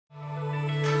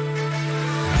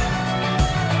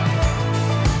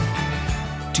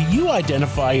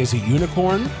identify as a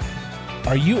unicorn?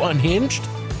 Are you unhinged?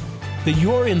 Then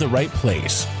you're in the right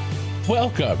place.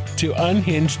 Welcome to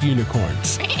Unhinged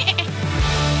Unicorns.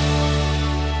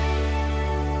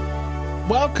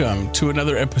 Welcome to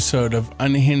another episode of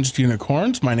Unhinged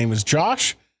Unicorns. My name is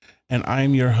Josh, and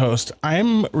I'm your host.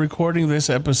 I'm recording this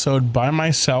episode by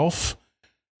myself.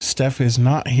 Steph is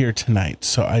not here tonight,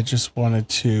 so I just wanted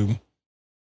to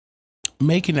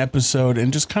make an episode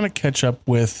and just kind of catch up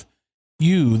with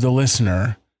you, the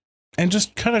listener, and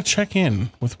just kind of check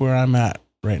in with where I'm at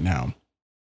right now.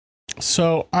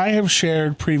 So I have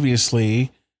shared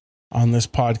previously on this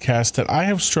podcast that I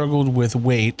have struggled with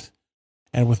weight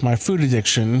and with my food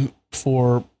addiction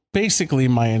for basically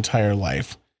my entire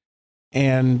life.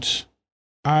 And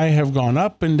I have gone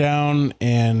up and down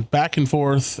and back and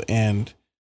forth and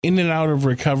in and out of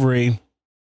recovery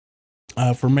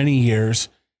for many years.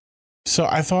 So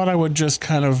I thought I would just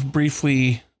kind of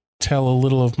briefly tell a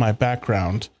little of my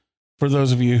background for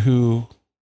those of you who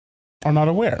are not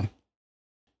aware.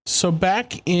 So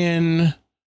back in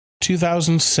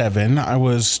 2007, I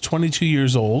was 22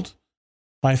 years old.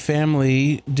 My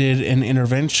family did an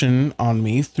intervention on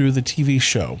me through the TV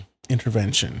show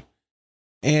Intervention.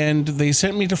 And they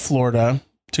sent me to Florida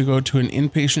to go to an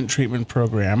inpatient treatment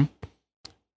program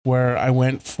where I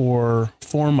went for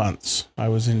 4 months. I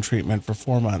was in treatment for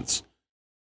 4 months.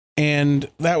 And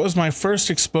that was my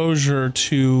first exposure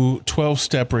to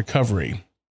 12-step recovery.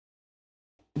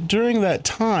 During that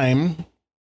time,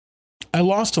 I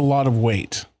lost a lot of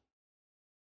weight.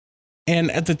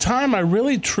 And at the time, I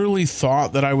really truly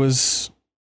thought that I was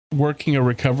working a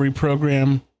recovery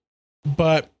program.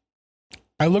 But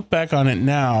I look back on it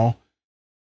now,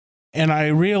 and I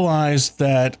realized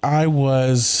that I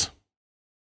was,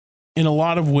 in a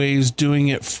lot of ways, doing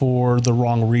it for the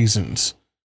wrong reasons.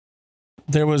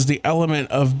 There was the element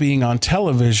of being on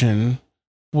television,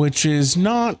 which is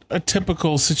not a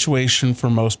typical situation for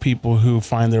most people who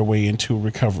find their way into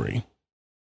recovery.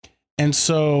 And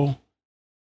so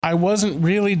I wasn't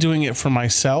really doing it for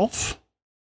myself,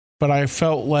 but I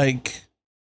felt like,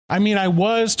 I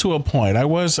was to a point.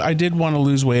 I did want to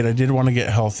lose weight. I did want to get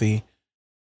healthy,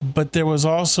 but there was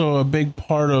also a big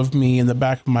part of me in the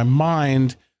back of my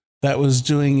mind that was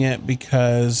doing it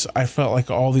because I felt like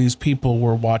all these people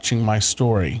were watching my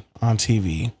story on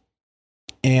TV,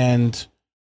 and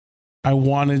I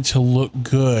wanted to look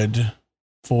good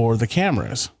for the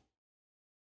cameras.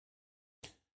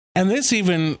 And this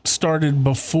even started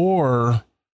before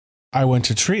I went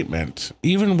to treatment.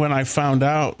 Even when I found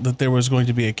out that there was going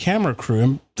to be a camera crew,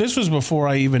 and this was before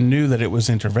I even knew that it was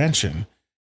intervention.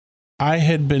 I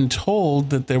had been told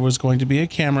that there was going to be a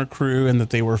camera crew and that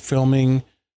they were filming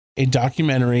a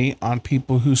documentary on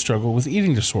people who struggle with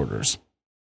eating disorders.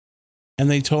 And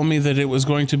they told me that it was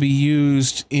going to be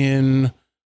used in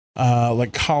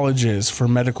like colleges for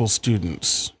medical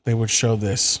students. They would show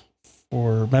this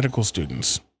for medical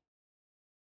students.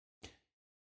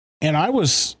 And I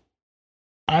was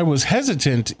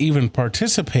hesitant to even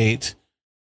participate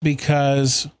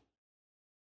because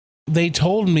they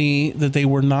told me that they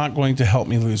were not going to help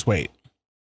me lose weight.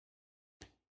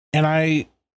 And I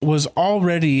was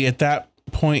already at that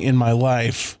point in my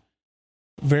life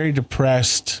very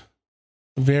depressed,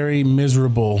 very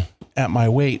miserable at my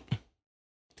weight.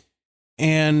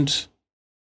 And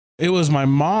it was my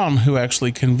mom who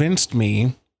actually convinced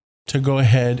me to go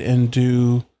ahead and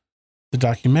do the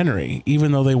documentary,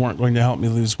 even though they weren't going to help me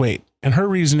lose weight. And her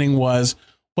reasoning was,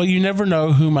 well, you never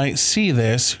know who might see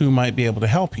this, who might be able to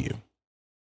help you.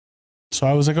 So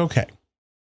I was like, okay,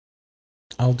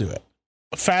 I'll do it.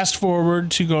 Fast forward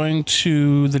to going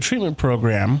to the treatment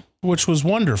program, which was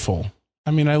wonderful.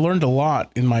 I learned a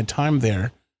lot in my time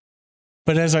there.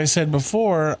 But as I said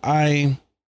before, I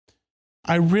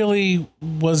really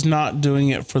was not doing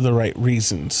it for the right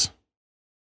reasons.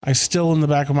 I still, in the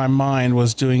back of my mind,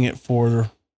 was doing it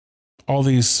for all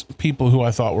these people who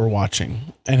I thought were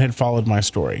watching and had followed my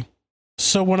story.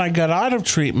 So when I got out of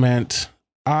treatment,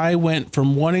 I went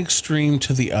from one extreme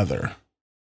to the other.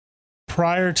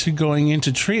 Prior to going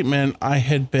into treatment, I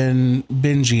had been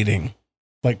binge eating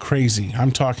like crazy.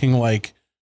 I'm talking like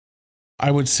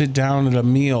I would sit down at a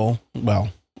meal.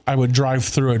 Well, I would drive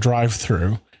through a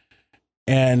drive-through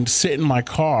and sit in my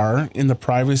car in the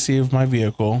privacy of my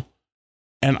vehicle,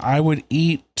 and I would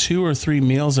eat 2 or 3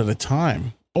 meals at a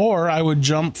time. Or I would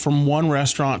jump from one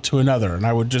restaurant to another, and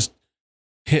I would just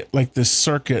hit like this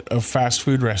circuit of fast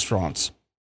food restaurants.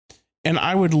 And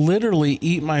I would literally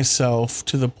eat myself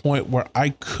to the point where I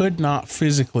could not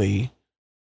physically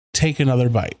take another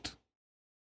bite.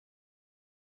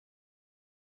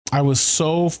 I was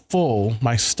so full,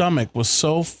 my stomach was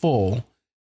so full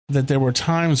that there were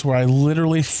times where I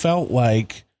literally felt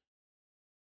like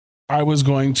I was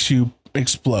going to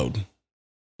explode.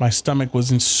 My stomach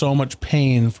was in so much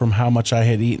pain from how much I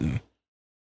had eaten.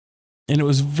 And it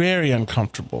was very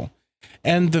uncomfortable.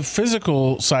 And the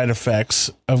physical side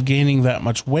effects of gaining that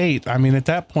much weight, I mean, at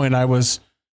that point, I was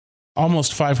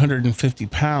almost 550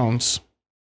 pounds.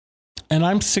 And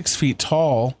I'm 6 feet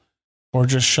tall, or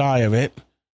just shy of it.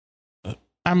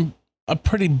 I'm a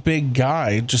pretty big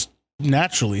guy, just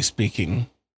naturally speaking,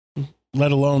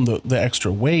 let alone the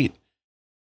extra weight.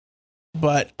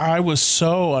 But I was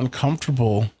so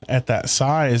uncomfortable at that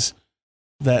size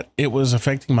that it was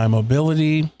affecting my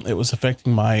mobility. It was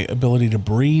affecting my ability to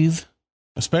breathe,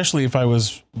 especially if I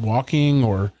was walking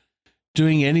or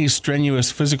doing any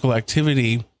strenuous physical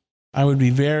activity. I would be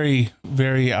very,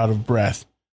 very out of breath.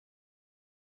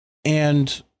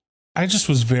 And I just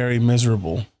was very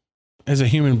miserable. As a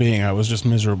human being, I was just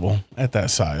miserable at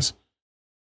that size.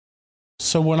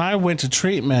 So when I went to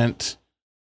treatment,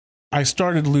 I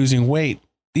started losing weight.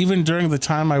 Even during the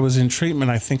time I was in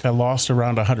treatment, I think I lost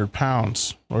around 100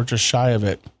 pounds or just shy of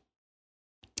it.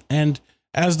 And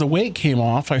as the weight came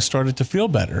off, I started to feel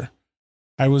better.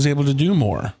 I was able to do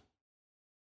more.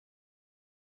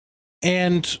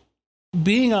 And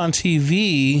being on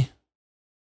TV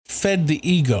fed the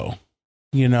ego.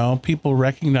 You know, people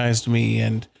recognized me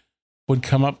and would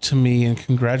come up to me and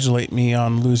congratulate me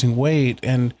on losing weight.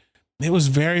 And it was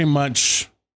very much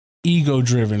ego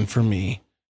driven for me.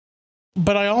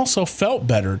 But I also felt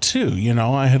better too. You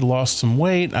know, I had lost some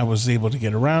weight. I was able to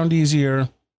get around easier.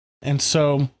 And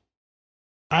so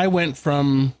I went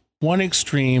from one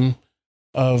extreme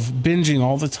of binging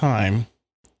all the time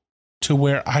to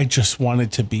where I just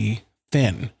wanted to be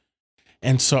thin.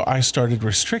 And so I started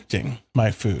restricting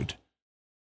my food.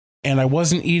 And I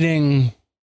wasn't eating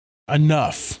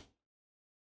enough.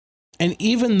 And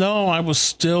even though I was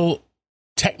still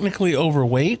technically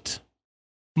overweight,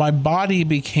 my body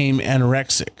became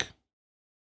anorexic.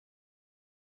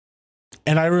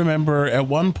 And I remember at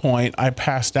one point I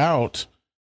passed out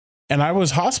and I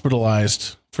was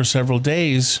hospitalized for several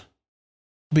days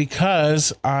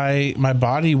because my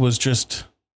body was just,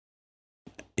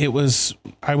 I was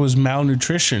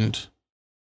malnutritioned.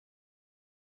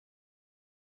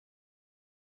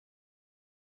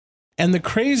 And the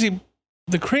crazy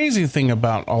thing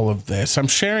about all of this, I'm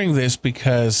sharing this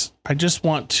because I just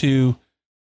want to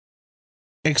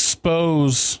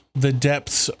expose the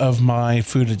depths of my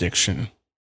food addiction.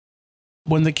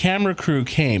 When the camera crew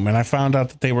came and I found out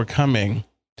that they were coming,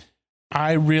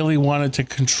 I really wanted to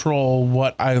control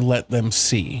what I let them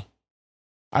see.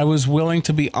 I was willing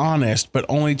to be honest, but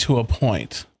only to a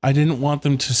point. I didn't want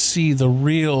them to see the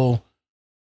real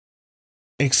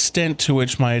extent to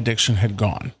which my addiction had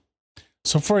gone.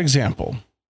 So, for example,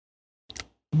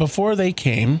 before they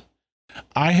came,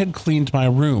 I had cleaned my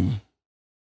room.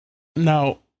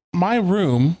 Now, my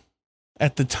room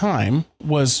at the time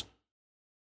was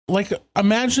like,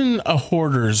 imagine a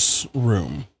hoarder's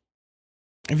room.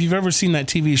 If you've ever seen that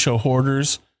TV show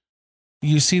Hoarders,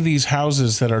 you see these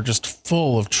houses that are just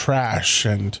full of trash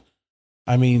and,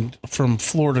 I mean, from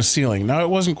floor to ceiling. Now, it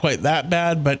wasn't quite that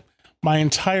bad, but my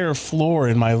entire floor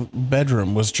in my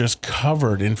bedroom was just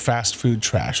covered in fast food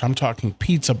trash. I'm talking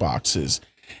pizza boxes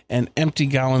and empty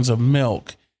gallons of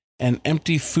milk and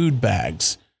empty food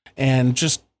bags and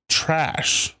just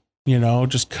trash, you know,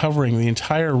 just covering the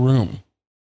entire room.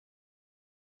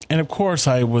 And of course,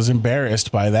 I was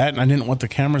embarrassed by that, and I didn't want the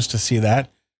cameras to see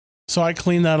that. So I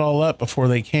cleaned that all up before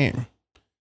they came.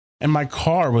 And my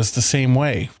car was the same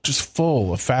way, just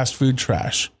full of fast food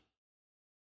trash.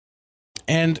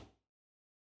 And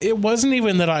it wasn't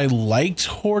even that I liked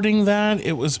hoarding that.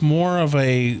 It was more of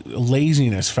a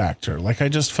laziness factor. Like, I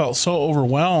just felt so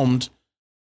overwhelmed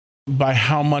by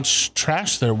how much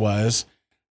trash there was.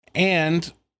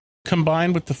 And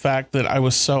combined with the fact that I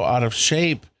was so out of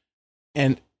shape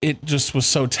and it just was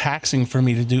so taxing for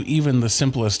me to do even the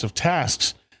simplest of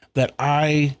tasks, that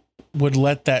I would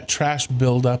let that trash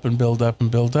build up and build up and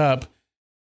build up.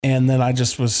 And then I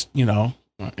just was, you know,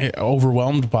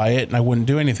 overwhelmed by it, and I wouldn't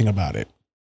do anything about it.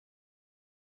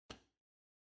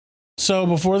 So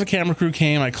before the camera crew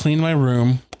came, I cleaned my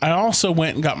room. I also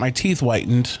went and got my teeth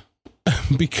whitened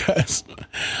because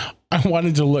I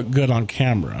wanted to look good on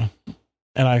camera.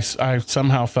 And I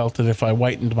somehow felt that if I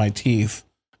whitened my teeth,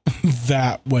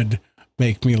 that would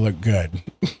make me look good.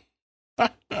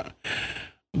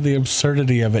 The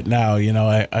absurdity of it now, you know,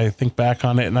 I think back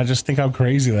on it and I just think how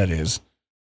crazy that is.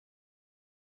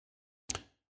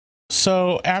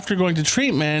 So after going to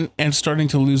treatment and starting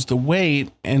to lose the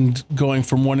weight and going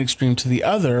from one extreme to the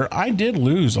other, I did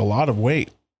lose a lot of weight.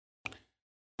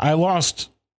 I lost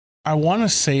I want to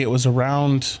say it was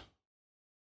around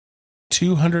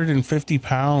 250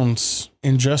 pounds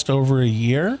in just over a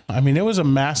year. I mean, it was a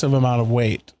massive amount of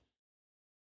weight.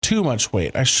 Too much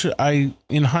weight. I,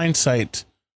 in hindsight,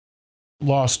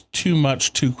 lost too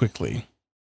much too quickly.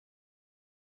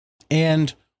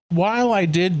 And while I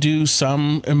did do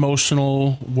some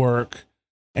emotional work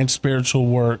and spiritual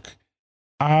work,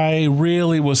 I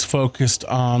really was focused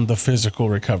on the physical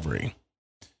recovery.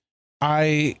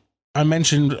 I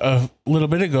mentioned a little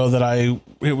bit ago that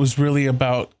it was really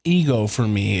about ego for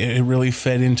me. It really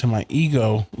fed into my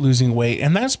ego, losing weight.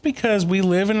 And that's because we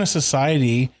live in a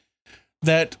society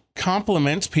that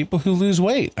compliments people who lose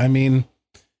weight. I mean,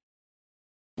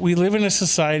 we live in a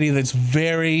society that's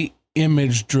very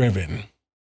image driven.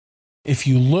 If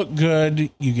you look good,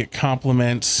 you get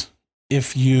compliments.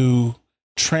 If you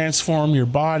transform your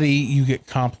body, you get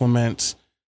compliments.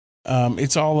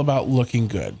 It's all about looking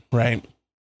good, right?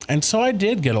 And so I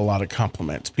did get a lot of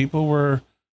compliments. People were,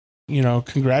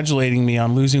 congratulating me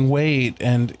on losing weight,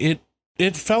 and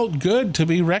it felt good to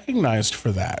be recognized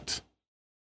for that.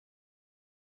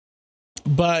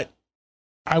 But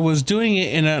I was doing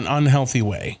it in an unhealthy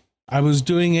way. I was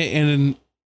doing it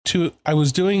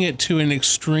to an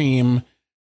extreme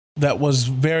that was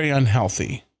very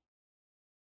unhealthy.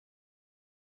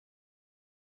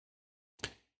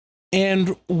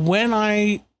 And when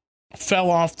I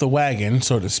fell off the wagon,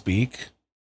 so to speak,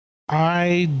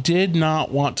 I did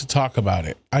not want to talk about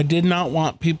it. I did not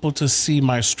want people to see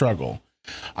my struggle.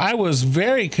 I was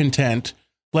very content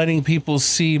letting people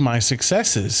see my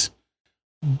successes,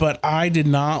 but I did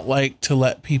not like to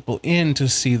let people in to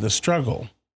see the struggle.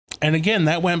 And again,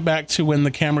 that went back to when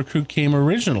the camera crew came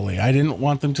originally. I didn't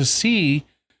want them to see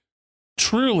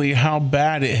truly how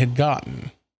bad it had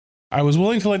gotten. I was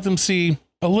willing to let them see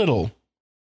a little,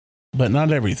 but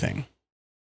not everything.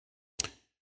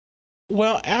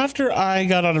 Well, after I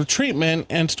got out of treatment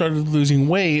and started losing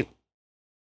weight,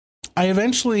 I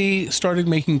eventually started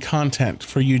making content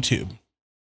for YouTube.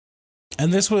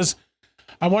 And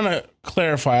I want to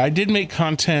clarify, I did make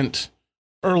content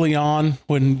early on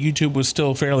when YouTube was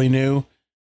still fairly new,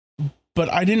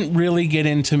 but I didn't really get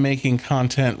into making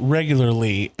content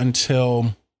regularly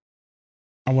until,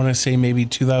 I want to say, maybe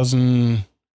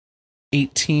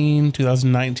 2018,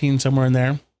 2019, somewhere in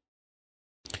there.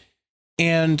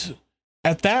 And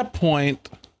at that point,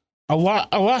 a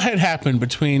lot had happened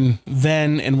between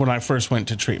then and when I first went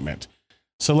to treatment.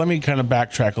 So let me kind of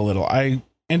backtrack a little. I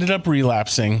ended up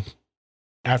relapsing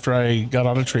after I got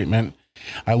out of treatment.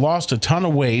 I lost a ton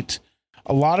of weight.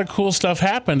 A lot of cool stuff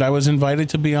happened. I was invited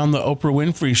to be on the Oprah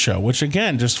Winfrey Show, which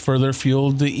again just further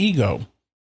fueled the ego.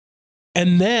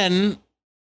 And then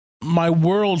my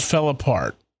world fell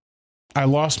apart. I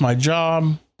lost my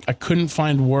job. I couldn't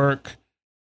find work.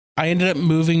 I ended up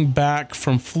moving back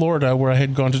from Florida, where I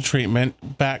had gone to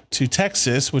treatment, back to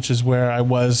Texas, which is where I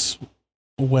was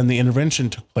when the intervention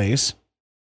took place.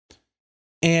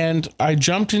 And I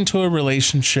jumped into a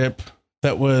relationship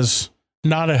that was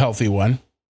not a healthy one.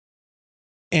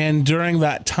 And during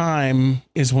that time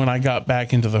is when I got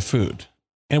back into the food.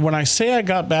 And when I say I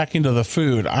got back into the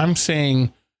food, I'm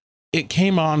saying it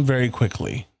came on very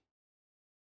quickly.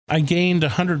 I gained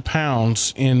 100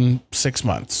 pounds in 6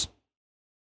 months.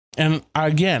 And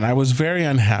again, I was very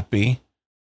unhappy,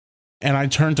 and I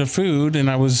turned to food, and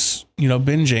I was,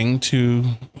 binging to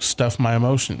stuff my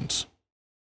emotions.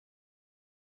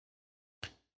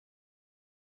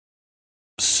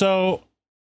 So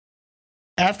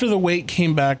after the weight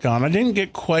came back on, I didn't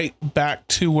get quite back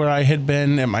to where I had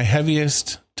been at my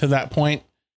heaviest to that point,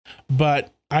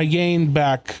 but I gained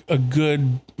back a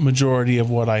good majority of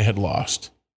what I had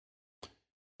lost.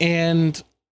 And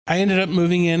I ended up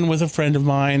moving in with a friend of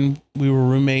mine. We were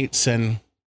roommates, and,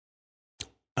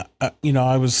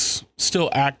 I was still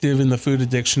active in the food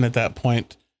addiction at that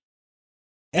point.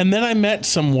 And then I met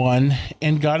someone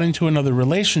and got into another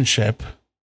relationship,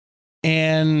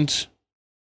 and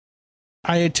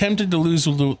I attempted to lose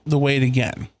the weight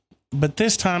again. But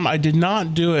this time I did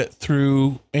not do it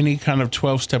through any kind of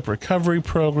 12-step recovery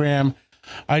program.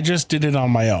 I just did it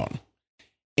on my own.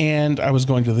 And I was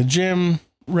going to the gym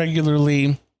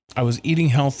regularly. I was eating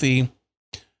healthy.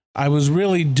 I was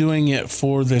really doing it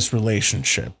for this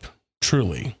relationship,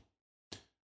 truly.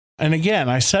 And again,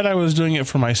 I said I was doing it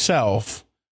for myself,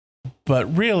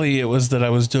 but really it was that I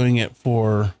was doing it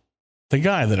for the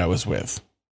guy that I was with.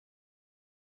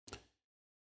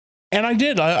 And I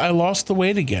did. I lost the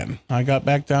weight again. I got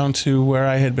back down to where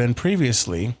I had been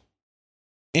previously.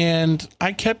 And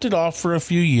I kept it off for a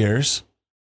few years.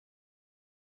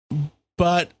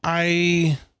 But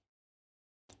I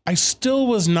still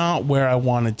was not where I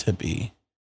wanted to be.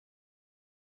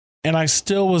 and I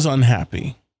still was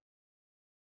unhappy.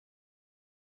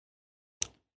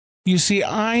 You see,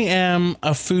 I am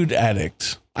a food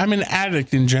addict. I'm an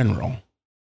addict in general.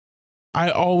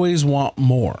 I always want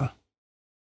more.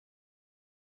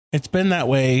 It's been that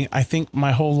way, I think,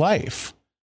 my whole life.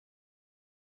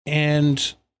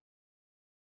 And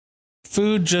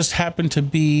food just happened to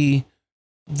be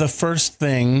the first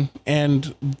thing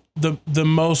and the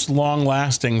most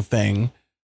long-lasting thing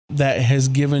that has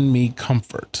given me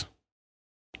comfort.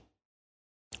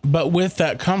 But with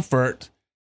that comfort,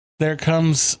 there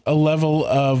comes a level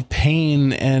of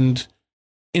pain and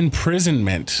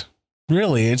imprisonment.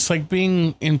 Really, it's like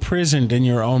being imprisoned in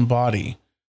your own body.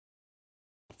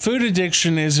 Food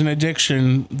addiction is an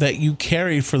addiction that you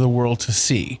carry for the world to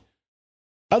see.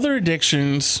 Other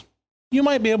addictions, you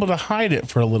might be able to hide it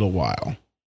for a little while.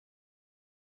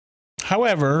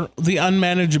 However, the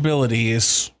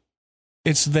unmanageability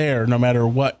it's there no matter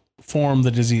what form the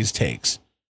disease takes.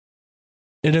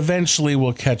 It eventually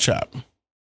will catch up.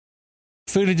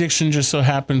 Food addiction just so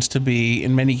happens to be,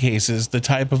 in many cases, the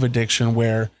type of addiction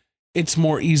where it's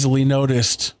more easily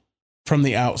noticed from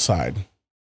the outside.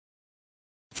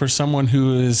 For someone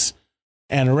who is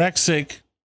anorexic,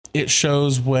 it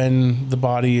shows when the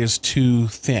body is too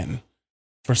thin.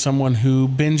 For someone who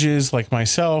binges, like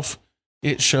myself,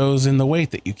 it shows in the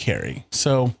weight that you carry.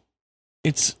 So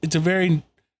it's a very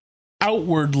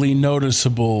outwardly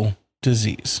noticeable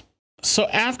disease. So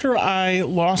after I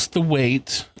lost the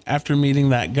weight, after meeting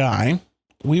that guy,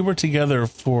 we were together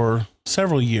for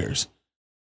several years.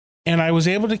 And I was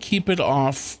able to keep it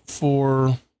off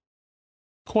for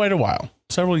quite a while,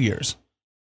 several years.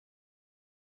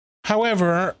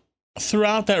 However,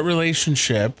 throughout that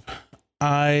relationship,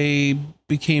 I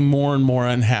became more and more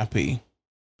unhappy.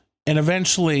 And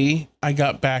eventually, I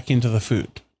got back into the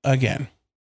food again.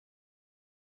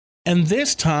 And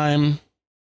this time,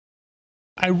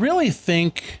 I really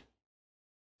think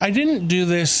I didn't do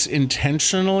this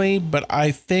intentionally, but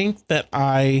I think that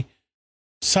I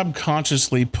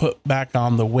subconsciously put back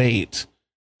on the weight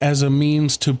as a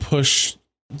means to push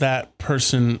that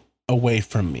person away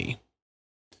from me.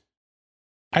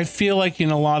 I feel like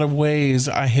in a lot of ways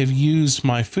I have used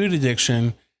my food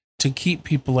addiction to keep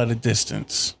people at a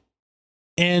distance.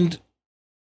 And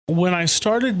when I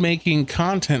started making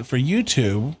content for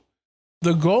YouTube,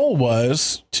 the goal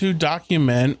was to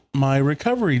document my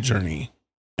recovery journey.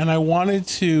 And I wanted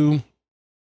to,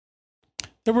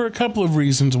 there were a couple of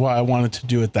reasons why I wanted to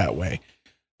do it that way.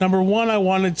 Number one, I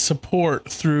wanted support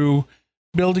through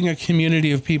building a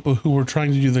community of people who were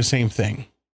trying to do the same thing.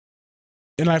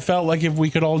 And I felt like if we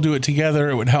could all do it together,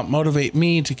 it would help motivate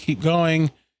me to keep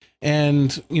going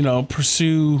and,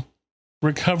 pursue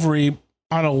recovery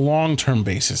on a long-term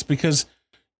basis. Because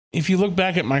if you look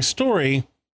back at my story,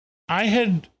 I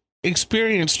had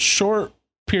experienced short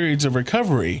periods of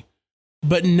recovery,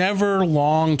 but never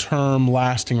long-term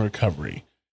lasting recovery.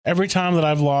 Every time that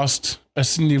I've lost a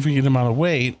significant amount of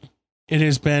weight, it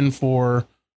has been for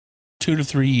 2 to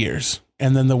 3 years,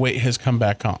 and then the weight has come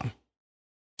back on.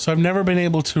 So I've never been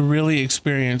able to really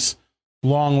experience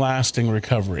long-lasting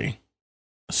recovery.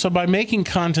 So by making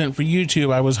content for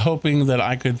YouTube, I was hoping that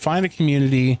I could find a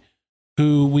community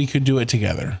who we could do it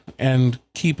together and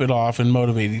keep it off and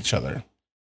motivate each other.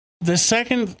 The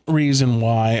second reason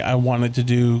why I wanted to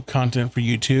do content for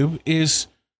YouTube is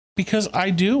because I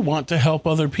do want to help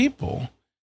other people.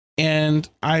 And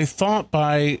I thought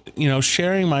by,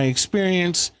 sharing my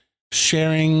experience,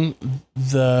 sharing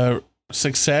the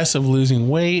success of losing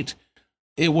weight,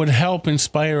 it would help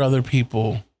inspire other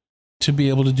people to be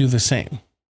able to do the same.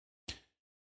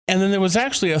 And then there was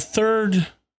actually a third,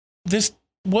 this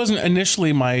wasn't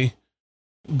initially my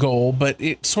goal, but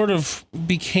it sort of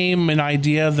became an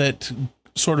idea that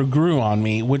sort of grew on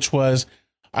me, which was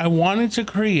I wanted to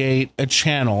create a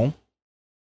channel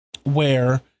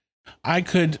where I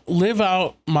could live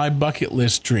out my bucket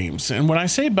list dreams. And when I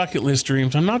say bucket list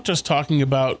dreams, I'm not just talking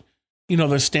about,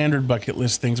 the standard bucket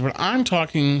list things, but I'm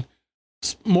talking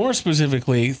more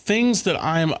specifically things that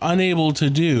I'm unable to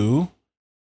do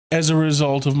as a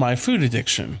result of my food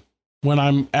addiction when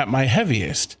I'm at my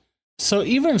heaviest. So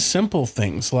even simple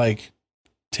things like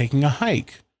taking a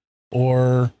hike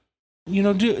or,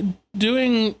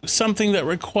 doing something that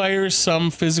requires some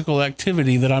physical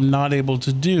activity that I'm not able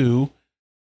to do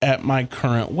at my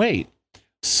current weight.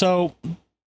 So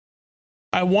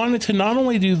I wanted to not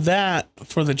only do that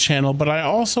for the channel, but I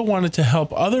also wanted to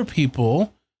help other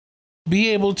people be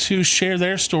able to share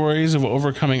their stories of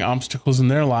overcoming obstacles in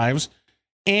their lives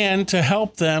and to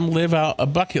help them live out a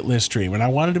bucket list dream. And I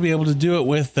wanted to be able to do it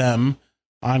with them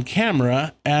on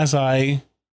camera as I,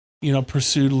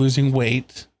 pursued losing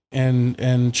weight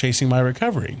and chasing my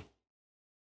recovery.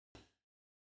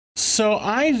 So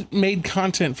I made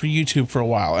content for YouTube for a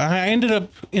while. And I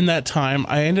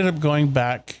ended up going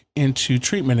back into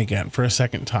treatment again for a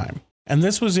second time. And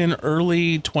this was in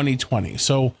early 2020.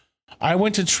 So I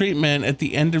went to treatment at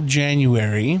the end of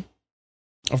January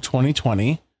of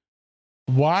 2020.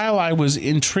 While I was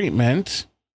in treatment,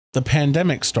 the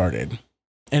pandemic started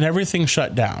and everything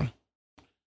shut down.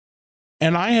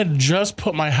 And I had just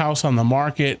put my house on the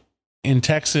market in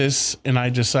Texas, and I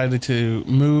decided to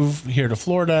move here to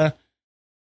Florida.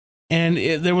 And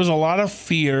there was a lot of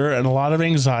fear and a lot of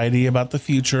anxiety about the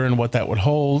future and what that would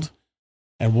hold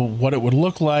and what it would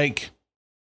look like.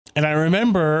 And I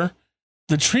remember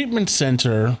the treatment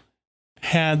center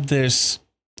had this,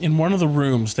 in one of the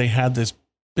rooms, they had this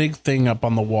big thing up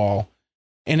on the wall,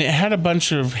 and it had a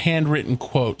bunch of handwritten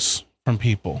quotes from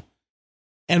people.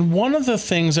 And one of the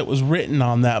things that was written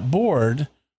on that board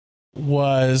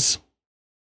was,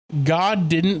 "God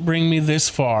didn't bring me this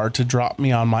far to drop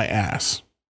me on my ass."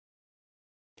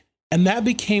 And that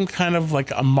became kind of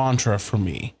like a mantra for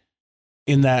me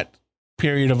in that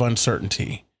period of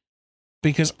uncertainty,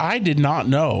 because I did not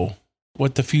know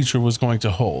what the future was going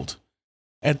to hold.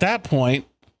 At that point,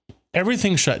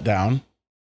 everything shut down.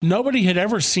 Nobody had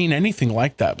ever seen anything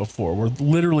like that before, where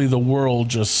literally the world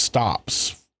just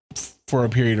stops for a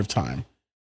period of time.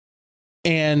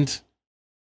 And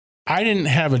I didn't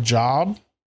have a job.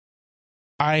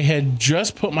 I had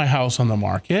just put my house on the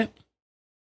market.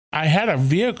 I had a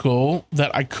vehicle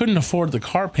that I couldn't afford the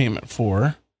car payment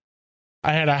for.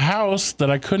 I had a house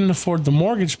that I couldn't afford the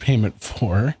mortgage payment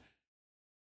for.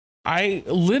 I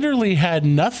literally had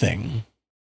nothing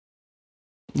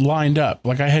lined up.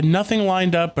 Like, I had nothing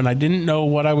lined up, and I didn't know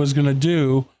what I was going to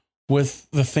do with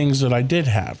the things that I did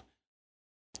have.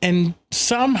 And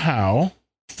somehow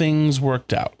things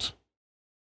worked out.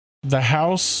 The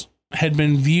house had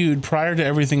been viewed prior to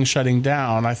everything shutting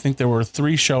down. I think there were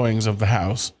 3 showings of the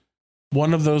house.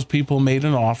 One of those people made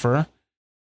an offer.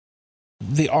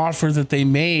 The offer that they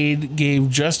made gave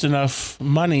just enough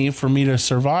money for me to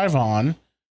survive on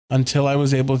until I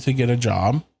was able to get a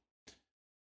job.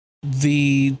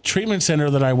 The treatment center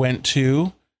that I went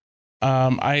to,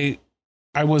 I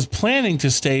was planning to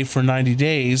stay for 90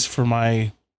 days for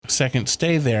my second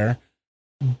stay there.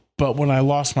 But when I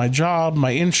lost my job,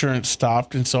 my insurance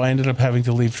stopped, and so I ended up having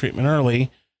to leave treatment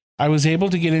early. I was able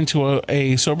to get into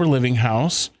a sober living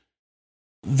house.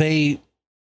 They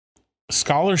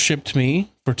scholarshiped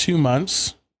me for 2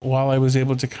 months while I was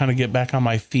able to kind of get back on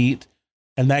my feet,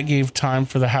 and that gave time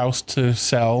for the house to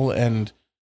sell and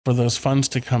for those funds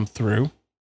to come through.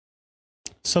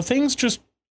 So things just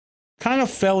kind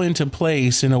of fell into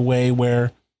place in a way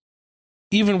where,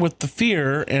 even with the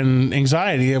fear and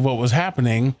anxiety of what was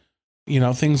happening,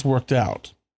 things worked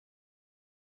out.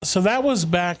 So that was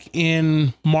back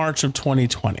in March of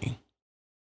 2020.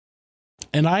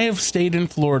 And I have stayed in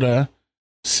Florida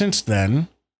since then.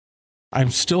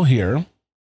 I'm still here.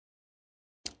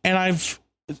 And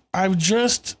I've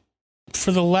just,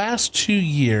 for the last 2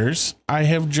 years, I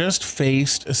have just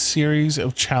faced a series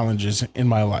of challenges in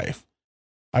my life.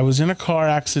 I was in a car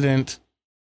accident.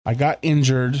 I got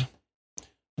injured,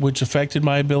 which affected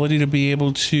my ability to be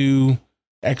able to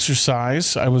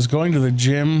exercise. I was going to the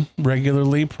gym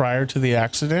regularly prior to the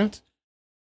accident.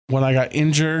 When I got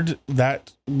injured,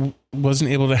 that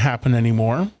wasn't able to happen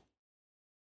anymore.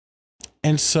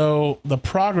 And so the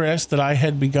progress that I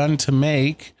had begun to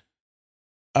make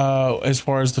as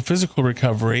far as the physical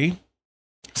recovery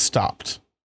stopped.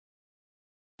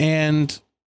 And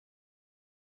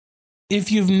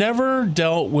if you've never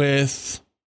dealt with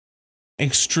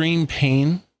extreme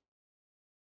pain,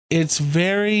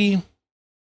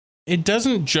 it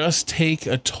doesn't just take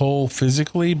a toll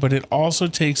physically, but it also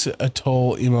takes a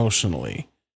toll emotionally.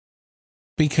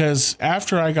 Because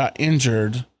after I got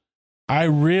injured, I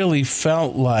really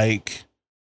felt like,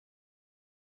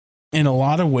 in a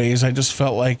lot of ways, I just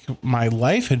felt like my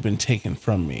life had been taken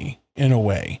from me in a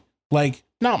way. Like,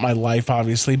 not my life,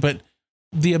 obviously, but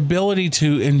the ability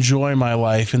to enjoy my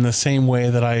life in the same way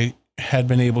that I had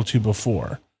been able to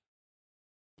before.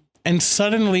 And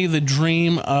suddenly the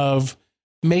dream of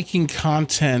making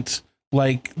content,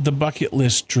 like the bucket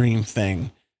list dream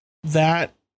thing,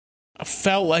 that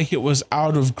felt like it was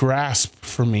out of grasp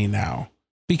for me now,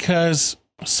 because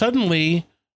suddenly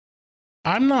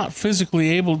I'm not physically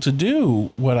able to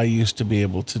do what I used to be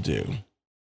able to do.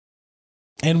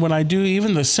 And when I do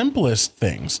even the simplest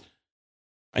things,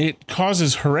 it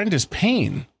causes horrendous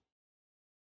pain.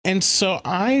 And so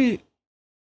I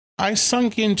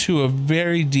sunk into a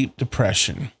very deep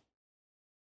depression.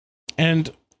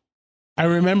 And I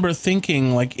remember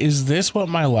thinking, like, is this what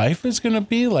my life is going to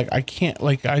be? Like, I can't,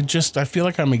 like, I feel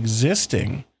like I'm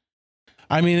existing.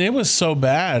 I mean, it was so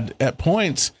bad at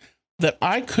points that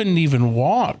I couldn't even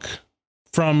walk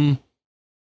from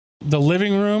the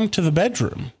living room to the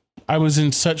bedroom. I was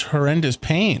in such horrendous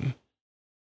pain.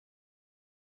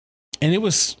 And it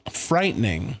was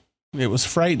frightening. It was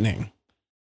frightening.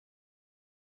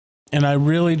 And I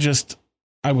really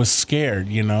I was scared,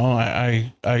 you know.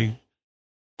 I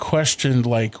questioned,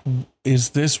 like, is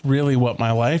this really what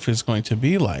my life is going to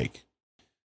be like?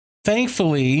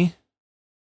 Thankfully,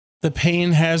 the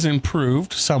pain has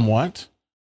improved somewhat.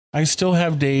 I still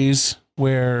have days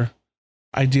where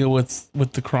I deal with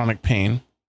the chronic pain,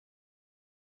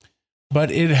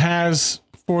 but it has,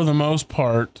 for the most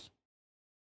part,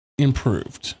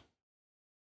 improved.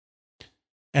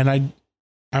 And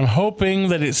I'm hoping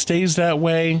that it stays that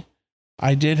way.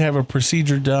 I did have a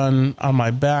procedure done on my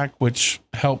back, which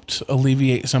helped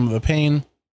alleviate some of the pain.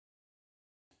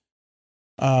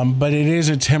 But it is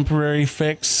a temporary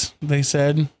fix, they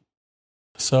said.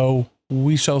 So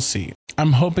we shall see.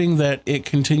 I'm hoping that it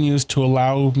continues to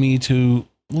allow me to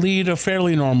lead a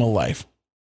fairly normal life.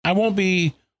 I won't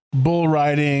be bull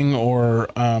riding or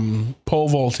pole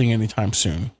vaulting anytime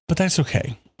soon, but that's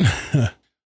okay.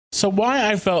 So why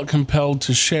I felt compelled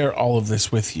to share all of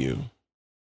this with you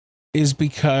is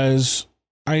because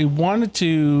I wanted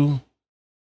to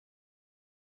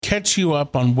catch you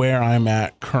up on where I'm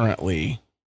at currently,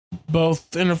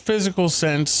 both in a physical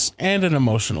sense and an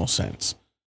emotional sense.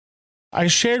 I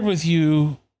shared with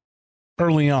you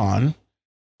early on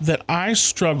that I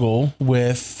struggle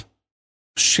with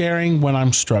sharing when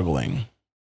I'm struggling.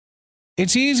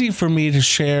 It's easy for me to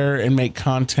share and make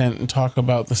content and talk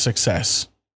about the success,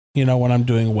 you know, when I'm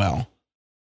doing well.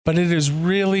 But it is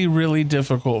really, really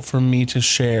difficult for me to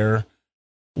share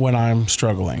when I'm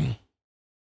struggling.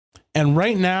 And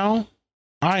right now,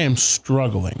 I am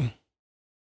struggling.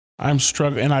 I'm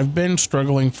struggling, and I've been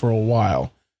struggling for a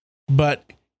while, but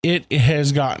it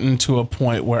has gotten to a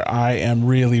point where I am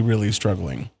really, really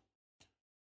struggling.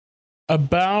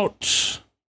 About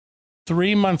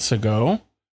 3 months ago,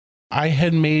 I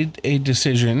had made a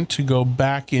decision to go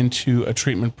back into a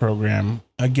treatment program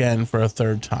again for a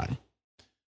third time.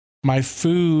 My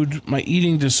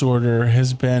eating disorder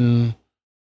has been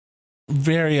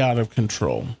very out of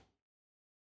control.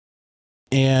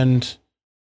 And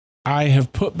I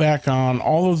have put back on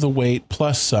all of the weight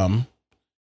plus some.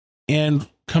 And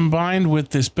combined with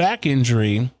this back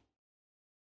injury,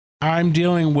 I'm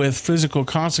dealing with physical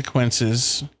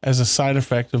consequences as a side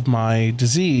effect of my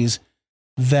disease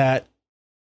that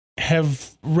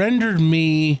have rendered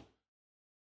me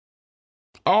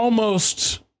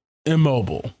almost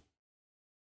immobile.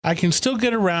 I can still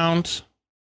get around.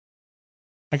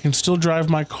 I can still drive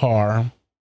my car,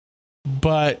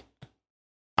 but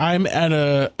I'm at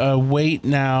a weight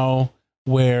now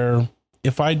where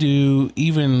if I do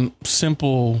even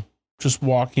simple just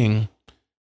walking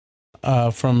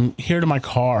from here to my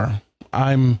car,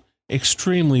 I'm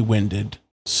extremely winded.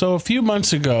 So a few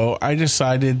months ago, I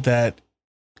decided that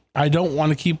I don't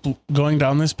want to keep going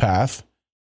down this path,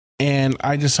 and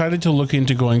I decided to look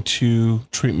into going to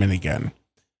treatment again.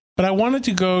 But I wanted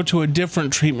to go to a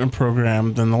different treatment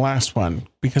program than the last one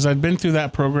because I'd been through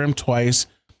that program twice,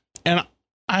 and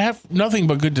I have nothing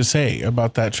but good to say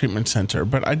about that treatment center,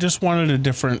 but I just wanted a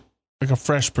different, like a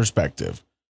fresh perspective.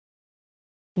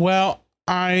 Well,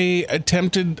 I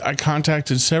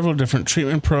contacted several different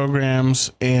treatment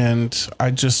programs, and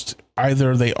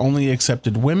either they only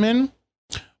accepted women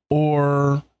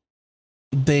or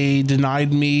they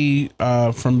denied me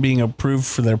from being approved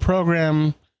for their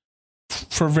program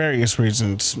for various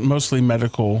reasons, mostly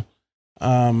medical,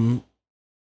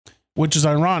 which is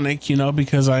ironic, you know,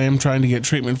 because I am trying to get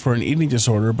treatment for an eating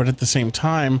disorder. But at the same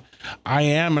time,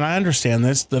 and I understand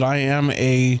this, that I am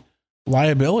a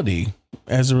liability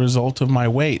as a result of my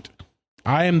weight.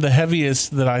 I am the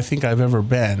heaviest that I think I've ever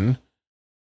been,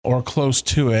 or close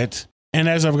to it. And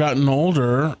as I've gotten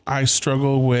older, I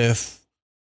struggle with,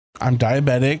 I'm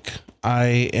diabetic.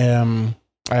 I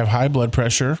have high blood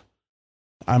pressure.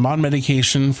 I'm on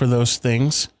medication for those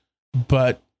things,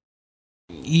 but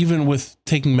even with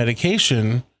taking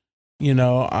medication, you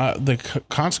know, the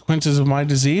consequences of my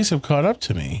disease have caught up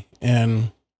to me,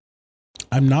 and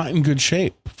I'm not in good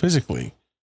shape physically.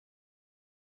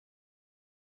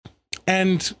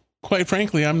 And quite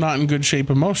frankly, I'm not in good shape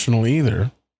emotionally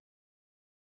either.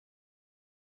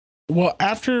 Well,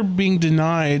 after being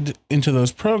denied into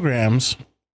those programs,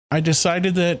 I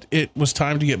decided that it was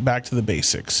time to get back to the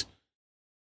basics.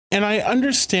 And I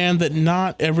understand that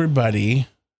not everybody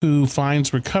who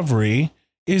finds recovery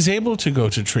is able to go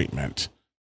to treatment.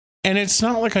 And it's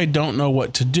not like I don't know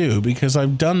what to do, because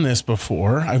I've done this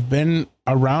before. I've been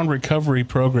around recovery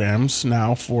programs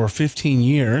now for 15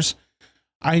 years.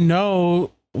 I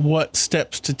know what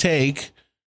steps to take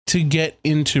to get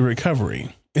into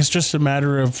recovery. It's just a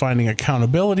matter of finding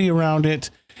accountability around it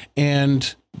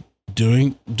and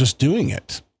doing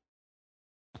it.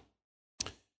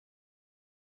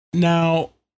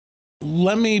 Now,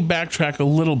 let me backtrack a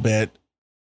little bit.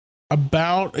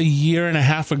 About a year and a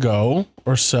half ago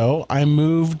or so, I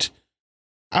moved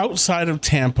outside of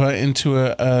Tampa into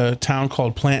a town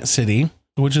called Plant City,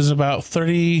 which is about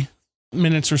 30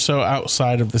 minutes or so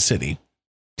outside of the city.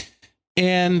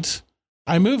 And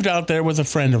I moved out there with a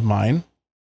friend of mine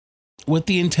with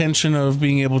the intention of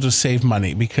being able to save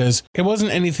money, because it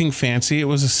wasn't anything fancy. It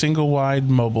was a single wide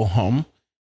mobile home,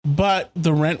 but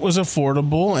the rent was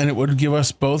affordable and it would give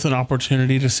us both an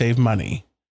opportunity to save money.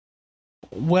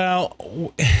 Well,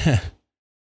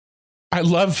 I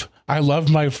love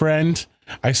my friend.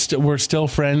 We're still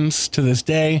friends to this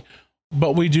day,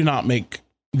 but we do not make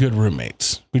good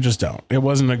roommates. We just don't. It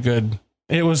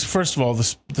was, first of all,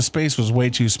 the space was way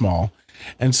too small.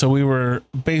 And so we were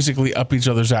basically up each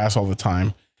other's ass all the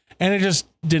time, and it just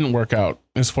didn't work out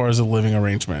as far as a living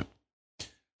arrangement.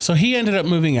 So he ended up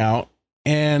moving out,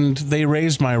 and they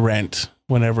raised my rent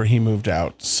whenever he moved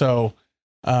out. So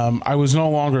I was no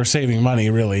longer saving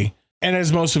money, really. And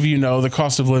as most of you know, the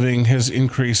cost of living has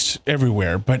increased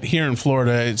everywhere. But here in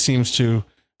Florida, it seems to,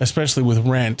 especially with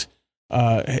rent,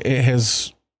 it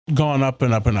has gone up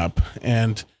and up and up.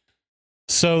 And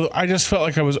so I just felt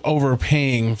like I was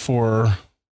overpaying for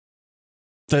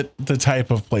the type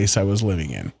of place I was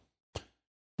living in.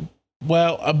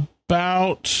 Well,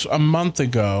 about a month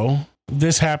ago,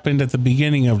 this happened at the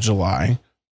beginning of July.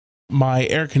 My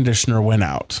air conditioner went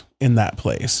out in that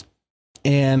place,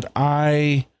 and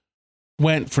I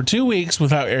went for 2 weeks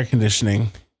without air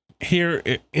conditioning here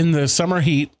in the summer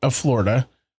heat of Florida.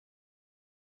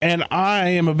 And I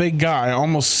am a big guy,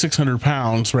 almost 600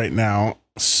 pounds right now.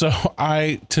 So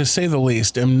I, to say the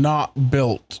least, am not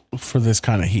built for this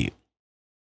kind of heat.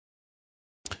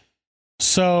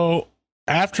 So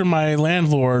after my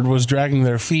landlord was dragging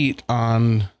their feet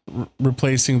on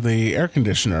replacing the air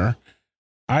conditioner,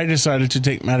 I decided to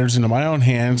take matters into my own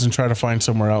hands and try to find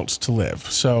somewhere else to live.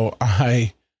 So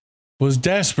I was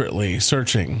desperately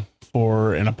searching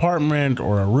for an apartment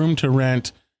or a room to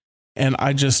rent, and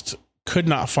I just could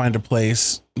not find a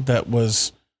place that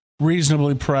was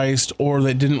reasonably priced or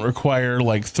that didn't require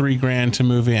like $3,000 to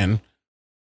move in.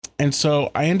 And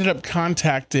so I ended up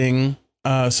contacting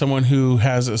someone who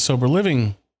has a sober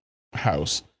living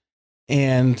house,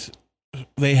 and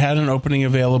they had an opening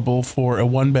available for a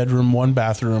 1-bedroom,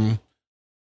 1-bathroom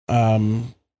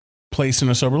place in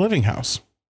a sober living house.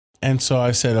 And so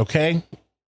I said, okay,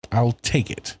 I'll take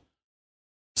it.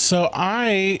 So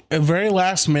I, at very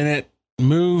last minute,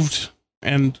 moved,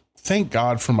 and thank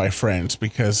God for my friends,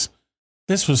 because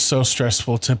this was so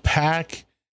stressful to pack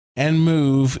and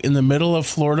move in the middle of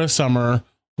Florida summer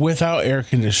without air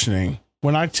conditioning.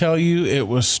 When I tell you it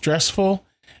was stressful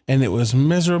and it was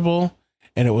miserable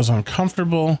and it was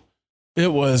uncomfortable,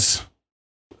 it was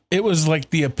like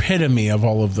the epitome of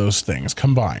all of those things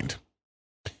combined.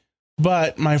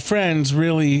 But my friends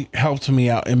really helped me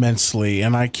out immensely,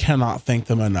 and I cannot thank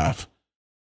them enough.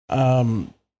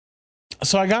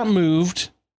 So I got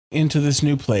moved into this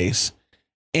new place,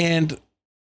 and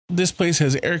this place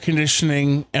has air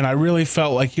conditioning, and I really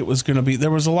felt like it was going to be, there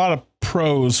was a lot of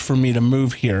pros for me to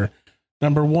move here.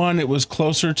 Number one, it was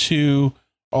closer to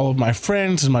all of my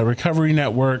friends and my recovery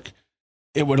network.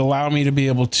 It would allow me to be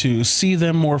able to see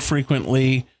them more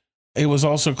frequently. It was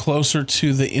also closer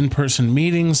to the in-person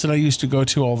meetings that I used to go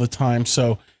to all the time.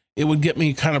 So it would get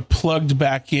me kind of plugged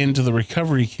back into the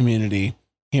recovery community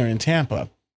here in Tampa.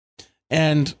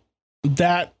 And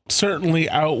that certainly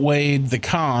outweighed the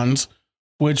cons,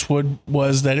 which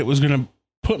was that it was going to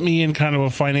put me in kind of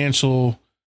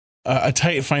a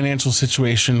tight financial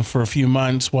situation for a few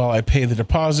months while I pay the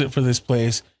deposit for this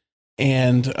place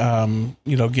and,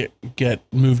 get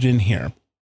moved in here.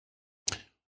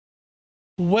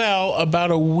 Well, about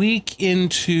a week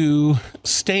into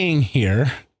staying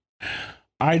here,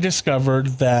 I discovered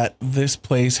that this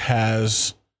place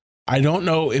has, I don't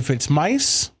know if it's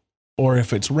mice or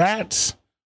if it's rats,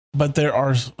 but there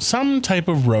are some type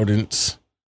of rodents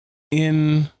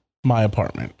in my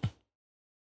apartment.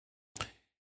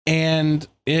 And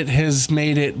it has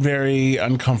made it very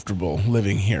uncomfortable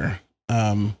living here,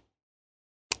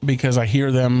 because I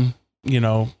hear them,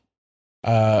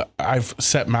 I've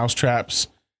set mouse traps,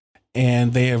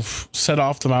 and they have set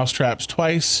off the mouse traps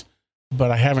twice.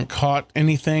 but I haven't caught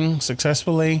anything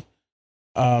successfully.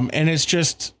 And it's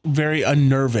just very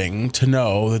unnerving to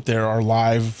know that there are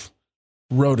live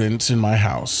rodents in my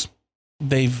house.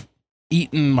 They've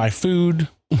eaten my food.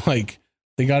 Like,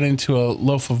 they got into a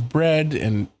loaf of bread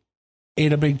and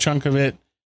ate a big chunk of it.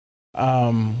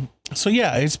 So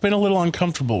yeah, it's been a little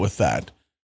uncomfortable with that.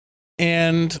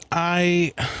 And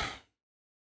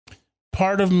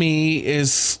part of me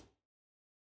is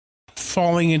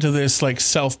falling into this like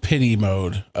self-pity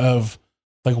mode of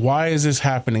like, why is this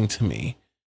happening to me?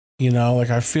 You know, like,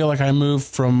 I feel like I moved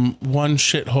from one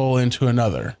shithole into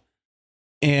another,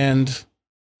 and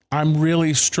I'm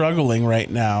really struggling right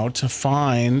now to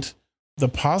find the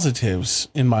positives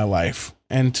in my life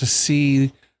and to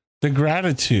see the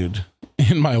gratitude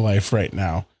in my life right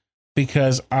now,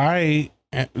 because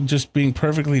just being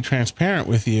perfectly transparent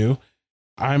with you,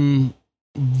 I'm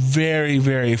very,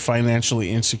 very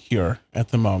financially insecure at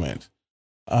the moment.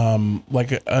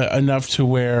 Enough to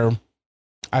where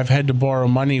I've had to borrow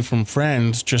money from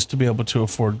friends just to be able to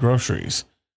afford groceries.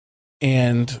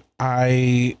 And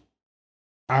I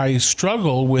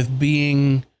struggle with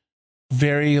being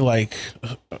very like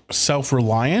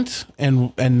self-reliant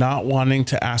and not wanting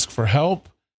to ask for help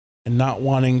and not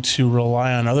wanting to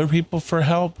rely on other people for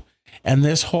help. And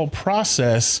this whole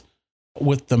process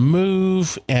with the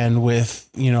move and with,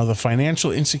 you know, the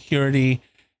financial insecurity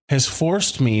has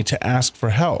forced me to ask for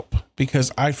help,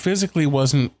 because I physically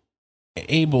wasn't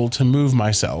able to move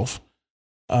myself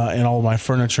and all my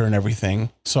furniture and everything.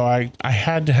 So I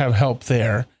had to have help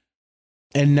there.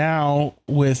 And now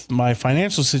with my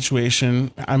financial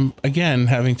situation, I'm again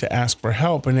having to ask for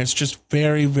help. And it's just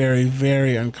very, very,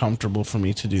 very uncomfortable for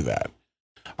me to do that.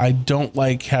 I don't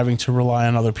like having to rely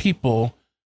on other people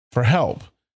for help.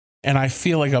 And I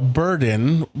feel like a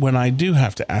burden when I do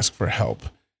have to ask for help.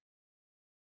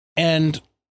 And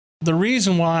the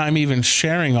reason why I'm even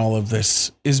sharing all of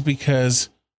this is because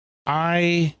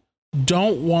I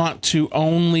don't want to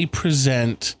only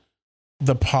present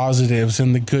the positives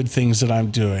and the good things that I'm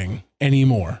doing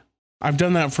anymore. I've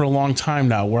done that for a long time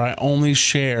now, where I only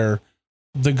share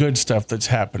the good stuff that's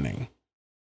happening.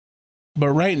 But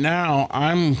right now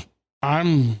I'm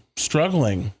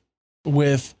struggling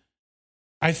with,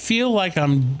 I feel like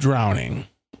I'm drowning,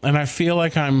 and I feel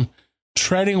like I'm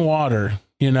treading water,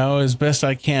 you know, as best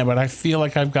I can, but I feel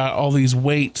like I've got all these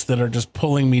weights that are just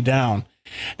pulling me down,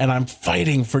 and I'm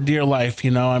fighting for dear life.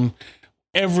 You know, I'm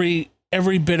every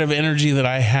bit of energy that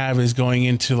I have is going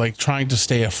into like trying to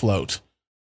stay afloat.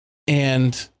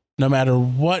 And no matter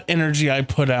what energy I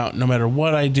put out, no matter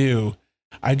what I do,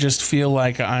 I just feel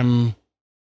like I'm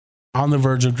on the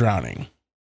verge of drowning.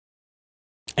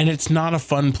 And it's not a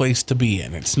fun place to be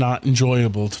in. It's not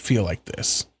enjoyable to feel like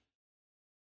this.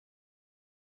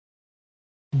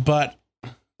 But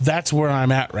that's where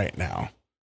I'm at right now.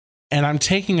 And I'm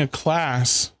taking a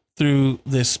class through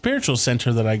this spiritual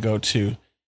center that I go to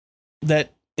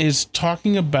that is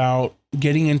talking about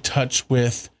getting in touch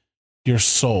with your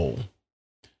soul.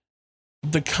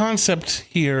 The concept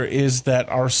here is that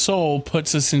our soul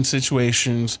puts us in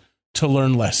situations to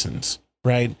learn lessons,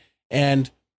 right? And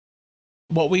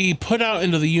what we put out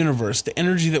into the universe, the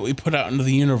energy that we put out into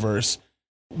the universe,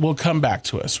 will come back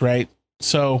to us, right?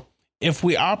 So if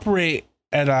we operate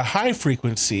at a high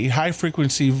frequency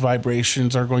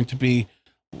vibrations are going to be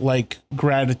like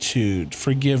gratitude,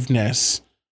 forgiveness,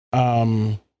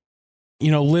 living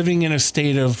in a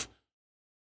state of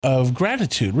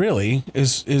gratitude really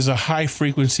is a high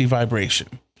frequency vibration.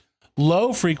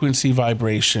 Low frequency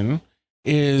vibration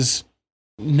is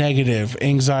negative,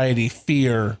 anxiety,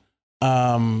 fear,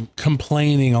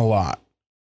 complaining a lot,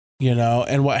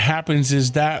 and what happens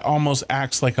is that almost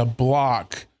acts like a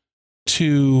block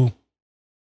to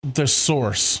the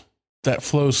source that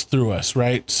flows through us,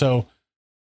 right? So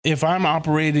if I'm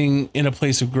operating in a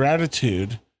place of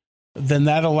gratitude, then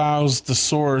that allows the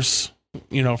source,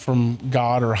 from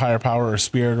God or higher power or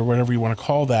spirit or whatever you want to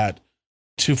call that,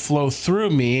 to flow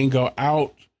through me and go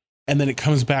out, and then it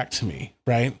comes back to me,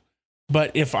 right?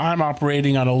 But if I'm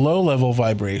operating on a low level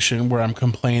vibration where I'm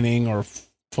complaining or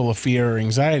full of fear or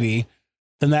anxiety,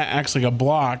 then that acts like a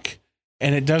block,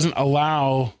 and it doesn't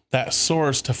allow that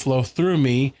source to flow through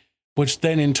me, which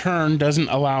then in turn doesn't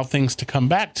allow things to come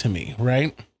back to me,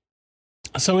 right?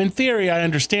 So in theory, I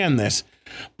understand this,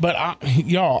 but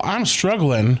I'm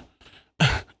struggling.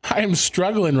 I am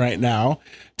struggling right now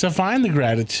to find the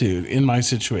gratitude in my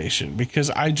situation, because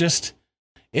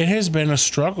it has been a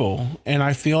struggle, and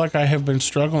I feel like I have been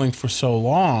struggling for so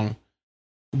long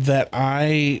that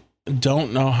I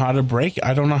don't know how to break it.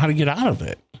 I don't know how to get out of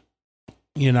it,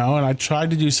 and I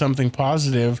tried to do something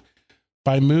positive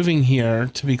by moving here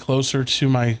to be closer to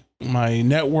my my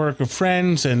network of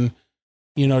friends and,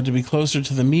 to be closer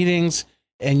to the meetings.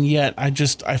 And yet I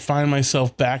find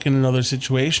myself back in another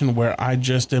situation where I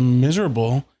just am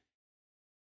miserable.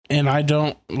 And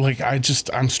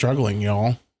I'm struggling,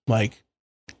 y'all.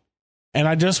 And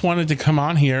I just wanted to come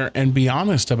on here and be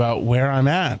honest about where I'm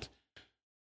at.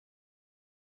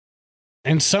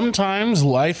 And sometimes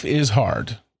life is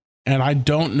hard. And I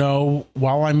don't know,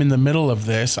 while I'm in the middle of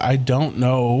this, I don't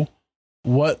know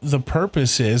what the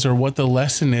purpose is or what the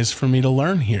lesson is for me to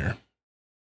learn here.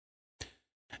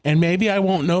 And maybe I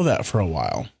won't know that for a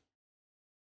while.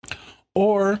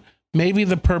 Or maybe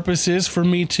the purpose is for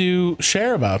me to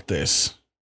share about this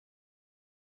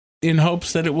in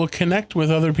hopes that it will connect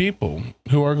with other people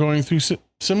who are going through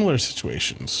similar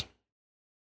situations.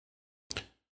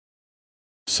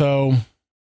 So,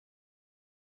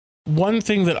 one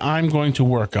thing that I'm going to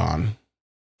work on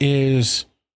is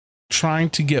trying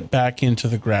to get back into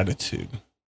the gratitude.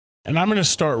 And I'm going to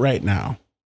start right now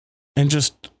and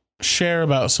just share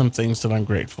about some things that I'm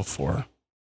grateful for.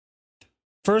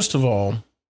 First of all,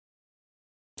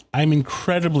 I'm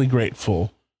incredibly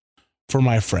grateful for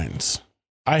my friends.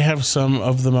 I have some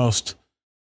of the most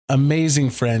amazing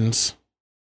friends.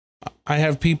 I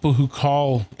have people who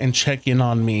call and check in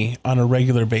on me on a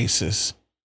regular basis.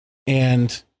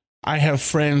 And I have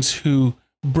friends who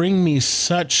bring me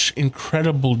such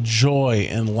incredible joy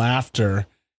and laughter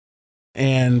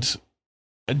and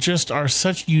just are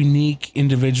such unique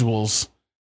individuals.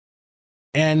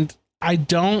 And I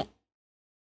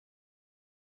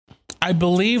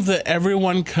believe that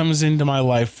everyone comes into my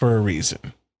life for a reason.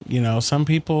 Some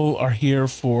people are here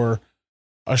for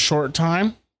a short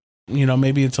time.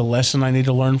 Maybe it's a lesson I need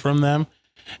to learn from them.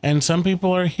 And some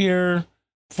people are here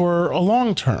for a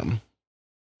long term.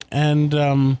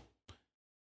 And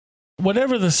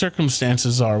whatever the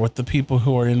circumstances are with the people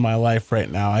who are in my life right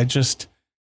now,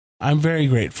 I'm very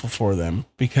grateful for them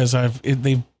because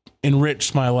they've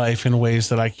enriched my life in ways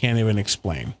that I can't even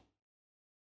explain.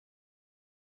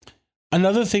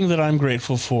 Another thing that I'm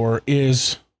grateful for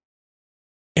is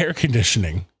air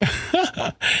conditioning.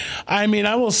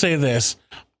 I will say this.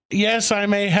 Yes, I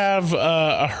may have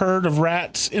a herd of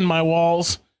rats in my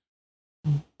walls,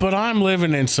 but I'm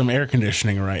living in some air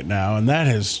conditioning right now, and that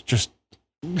is just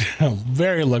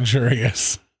very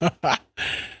luxurious.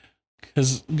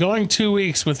 Because going 2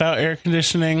 weeks without air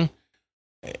conditioning,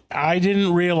 I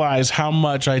didn't realize how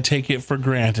much I take it for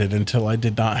granted until I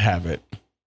did not have it.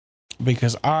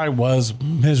 Because I was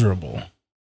miserable.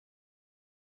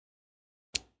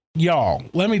 Y'all,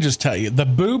 let me just tell you, the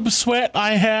boob sweat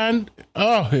I had,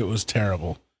 it was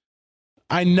terrible.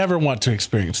 I never want to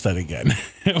experience that again.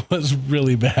 It was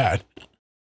really bad.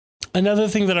 Another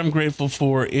thing that I'm grateful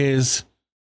for is,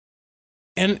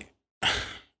 and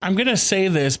I'm going to say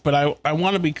this, but I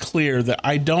want to be clear that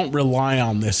I don't rely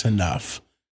on this enough.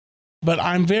 But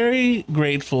I'm very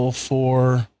grateful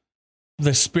for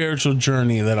the spiritual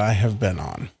journey that I have been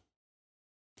on.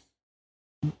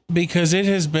 Because it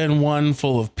has been one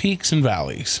full of peaks and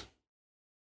valleys.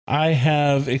 I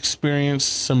have experienced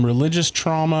some religious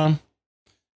trauma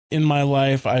in my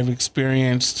life. I've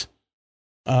experienced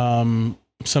some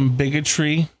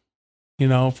bigotry,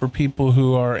 for people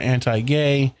who are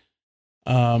anti-gay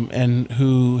and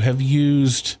who have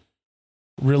used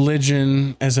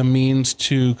religion as a means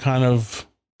to kind of,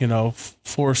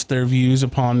 force their views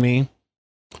upon me.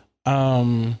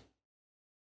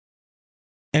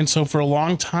 And so for a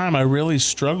long time, I really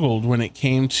struggled when it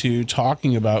came to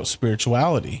talking about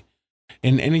spirituality.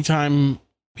 And anytime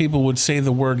people would say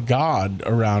the word God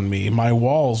around me, my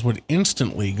walls would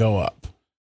instantly go up.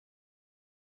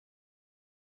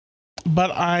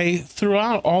 But I,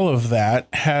 throughout all of that,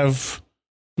 have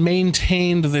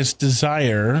maintained this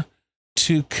desire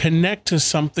to connect to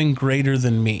something greater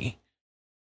than me.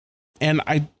 And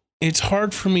it's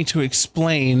hard for me to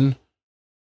explain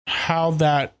how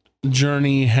that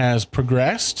journey has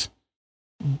progressed,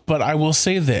 but I will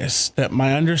say this, that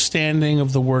my understanding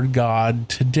of the word God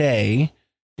today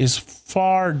is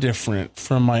far different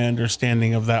from my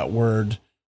understanding of that word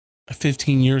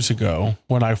 15 years ago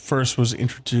when I first was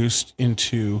introduced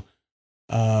into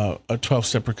a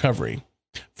 12-step recovery.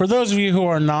 For those of you who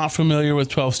are not familiar with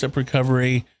 12-step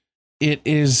recovery, it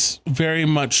is very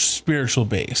much spiritual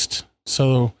based.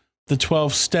 So the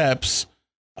 12 steps,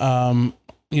 a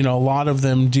lot of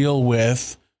them deal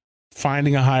with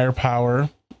finding a higher power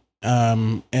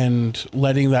and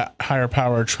letting that higher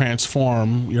power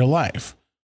transform your life.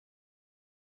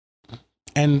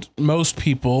 And most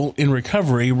people in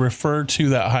recovery refer to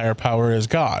that higher power as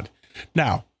God.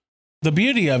 Now, the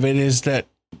beauty of it is that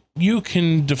you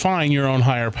can define your own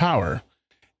higher power.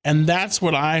 And that's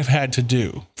what I've had to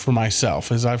do for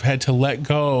myself, is I've had to let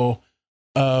go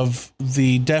of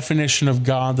the definition of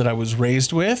God that I was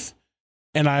raised with.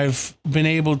 And I've been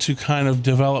able to kind of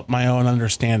develop my own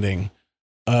understanding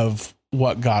of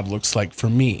what God looks like for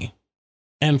me.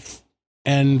 And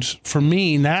for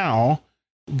me now,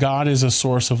 God is a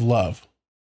source of love,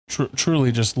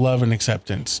 truly just love and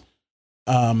acceptance.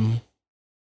 I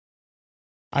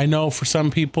know for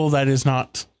some people that is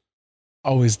not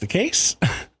always the case,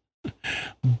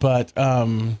 but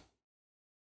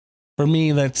for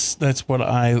me, that's what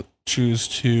I choose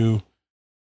to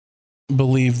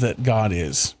believe that God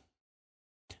is.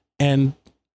 And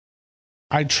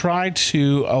I try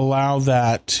to allow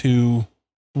that to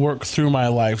work through my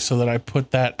life so that I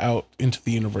put that out into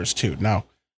the universe too. Now,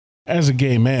 as a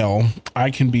gay male,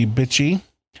 I can be bitchy.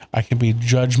 I can be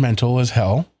judgmental as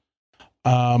hell.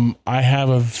 I have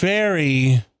a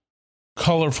very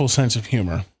colorful sense of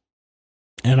humor,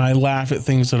 and I laugh at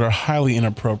things that are highly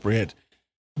inappropriate.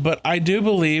 But I do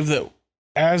believe that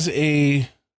as a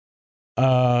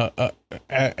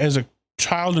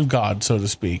child of God, so to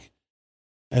speak,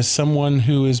 as someone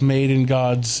who is made in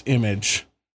God's image,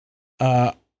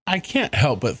 I can't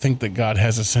help but think that God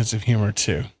has a sense of humor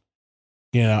too.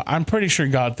 You know, I'm pretty sure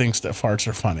God thinks that farts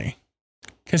are funny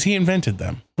because he invented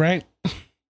them, right?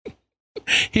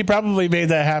 He probably made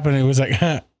that happen. It was like,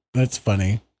 huh, that's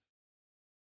funny.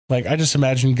 Like, I just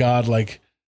imagine God, like,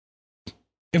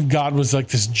 if God was like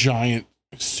this giant,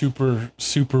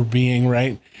 super being,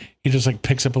 right? He just like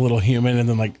picks up a little human and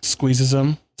then like squeezes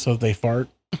them so they fart.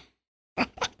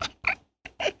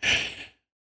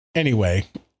 Anyway,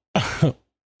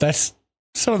 that's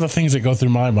some of the things that go through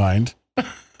my mind.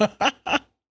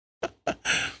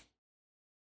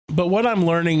 But what I'm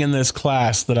learning in this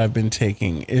class that I've been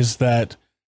taking is that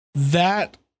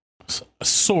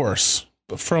source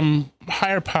from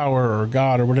higher power or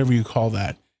God or whatever you call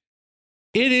that,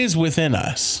 it is within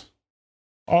us.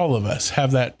 All of us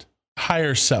have that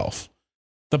higher self,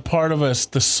 the part of us,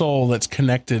 the soul that's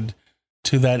connected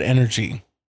to that energy.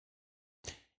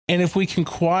 And if we can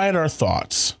quiet our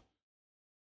thoughts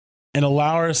and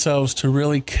allow ourselves to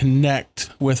really connect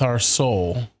with our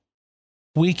soul,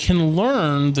 we can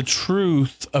learn the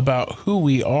truth about who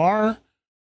we are,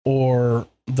 or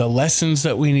the lessons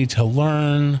that we need to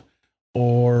learn,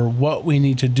 or what we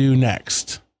need to do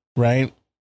next, right?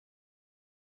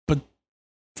 But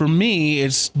for me,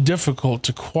 it's difficult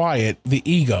to quiet the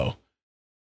ego.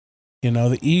 You know,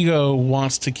 the ego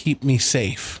wants to keep me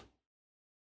safe.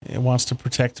 It wants to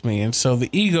protect me. And so the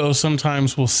ego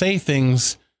sometimes will say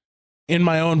things in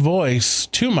my own voice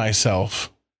to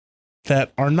myself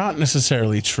that are not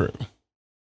necessarily true.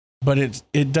 But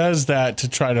it does that to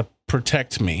try to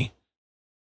protect me,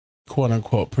 quote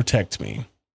unquote, protect me.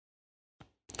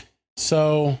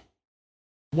 So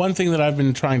one thing that I've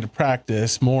been trying to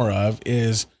practice more of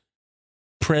is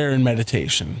prayer and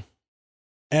meditation.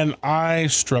 And I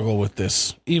struggle with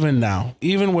this even now,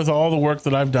 even with all the work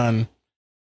that I've done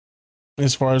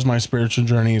as far as my spiritual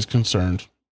journey is concerned.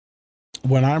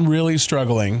 When I'm really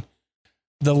struggling,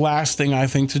 the last thing I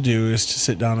think to do is to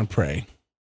sit down and pray.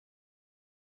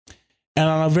 And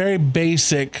on a very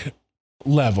basic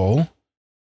level,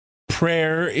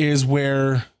 prayer is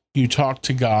where you talk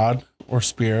to God or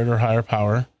spirit or higher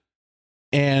power.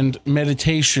 And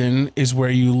meditation is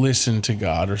where you listen to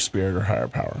God or spirit or higher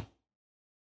power.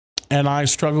 And I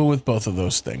struggle with both of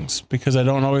those things because I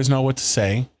don't always know what to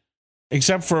say,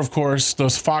 except for, of course,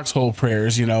 those foxhole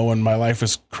prayers, you know, when my life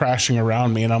is crashing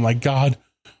around me and I'm like, God,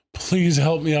 please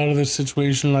help me out of this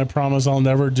situation. And I promise I'll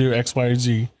never do X, Y, or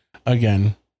Z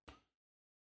again.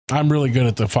 I'm really good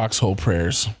at the foxhole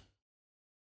prayers.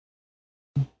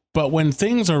 But when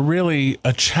things are really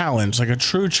a challenge, like a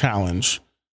true challenge,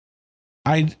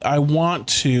 I want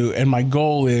to, and my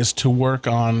goal is to work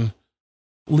on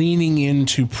leaning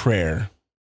into prayer,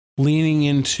 leaning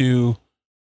into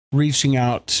reaching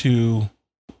out to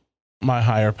my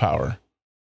higher power.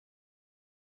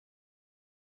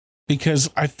 Because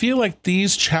I feel like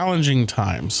these challenging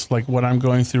times, like what I'm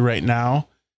going through right now,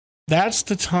 that's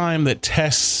the time that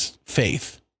tests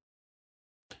faith.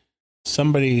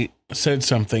 Somebody said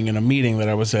something in a meeting that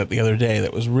I was at the other day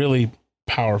that was really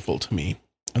powerful to me.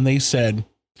 And they said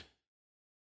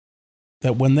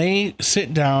that when they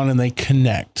sit down and they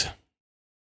connect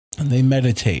and they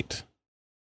meditate,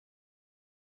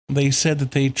 they said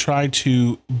that they try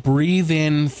to breathe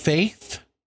in faith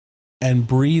and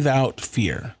breathe out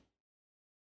fear.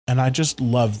 And I just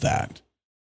love that,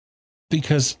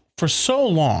 because for so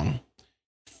long,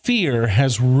 fear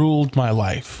has ruled my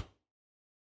life.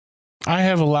 I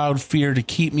have allowed fear to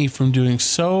keep me from doing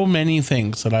so many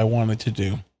things that I wanted to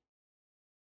do.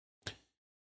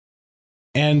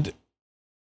 And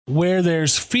where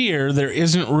there's fear, there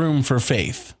isn't room for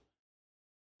faith.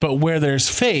 But where there's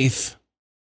faith,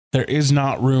 there is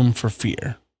not room for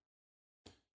fear.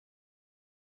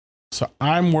 So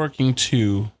I'm working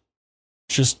to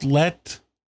just let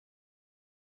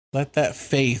that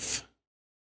faith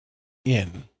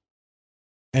in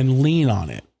and lean on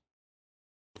it.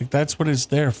 Like that's what it's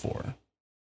there for.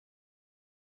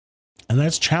 And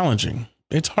that's challenging.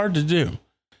 It's hard to do.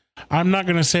 I'm not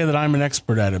going to say that I'm an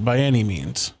expert at it by any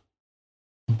means,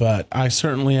 but I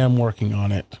certainly am working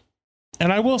on it.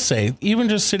 And I will say, even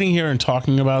just sitting here and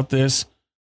talking about this,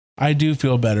 I do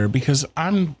feel better because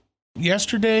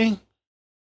yesterday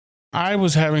I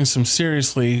was having some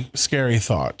seriously scary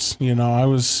thoughts. You know, I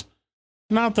was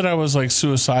not that I was like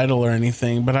suicidal or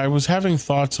anything, but I was having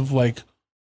thoughts of like,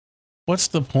 what's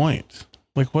the point?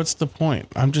 Like, what's the point?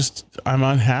 I'm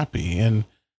unhappy. And,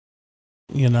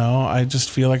 you know, I just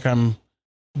feel like I'm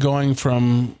going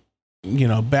from, you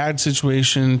know, bad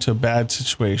situation to bad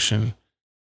situation.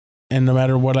 And no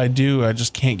matter what I do, I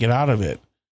just can't get out of it.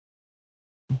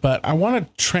 But I want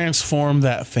to transform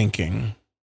that thinking.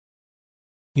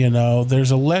 You know,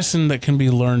 there's a lesson that can be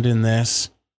learned in this.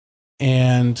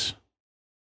 And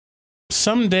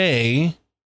someday,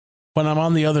 when I'm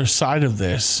on the other side of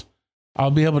this, I'll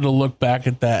be able to look back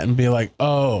at that and be like,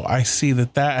 oh, I see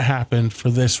that happened for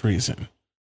this reason.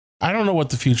 I don't know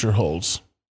what the future holds.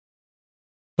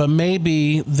 But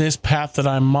maybe this path that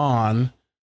I'm on,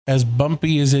 as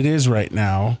bumpy as it is right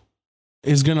now,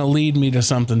 is going to lead me to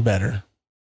something better.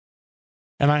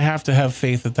 And I have to have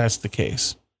faith that that's the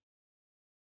case.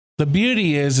 The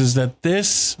beauty is that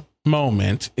this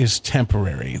moment is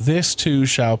temporary. This too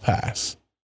shall pass.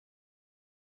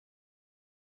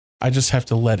 I just have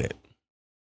to let it.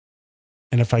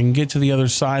 And if I can get to the other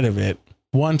side of it,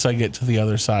 once I get to the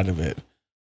other side of it,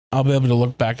 I'll be able to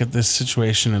look back at this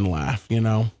situation and laugh, you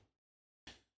know?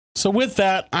 So with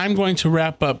that, I'm going to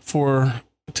wrap up for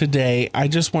today. I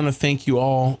just want to thank you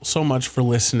all so much for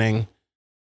listening.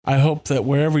 I hope that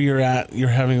wherever you're at, you're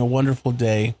having a wonderful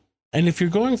day. And if you're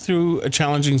going through a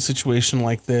challenging situation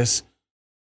like this,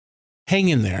 hang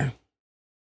in there.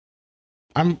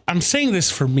 I'm saying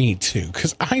this for me too,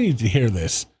 because I need to hear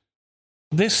this.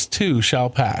 This too shall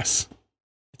pass.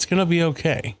 It's going to be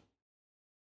okay.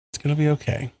 It's going to be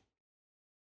okay.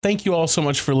 Thank you all so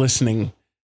much for listening,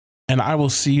 and I will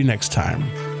see you next time.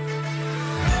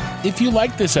 If you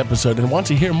liked this episode and want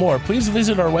to hear more, please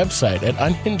visit our website at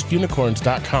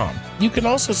unhingedunicorns.com. You can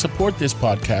also support this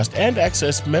podcast and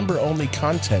access member-only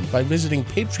content by visiting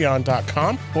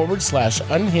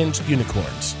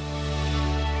patreon.com/unhingedunicorns.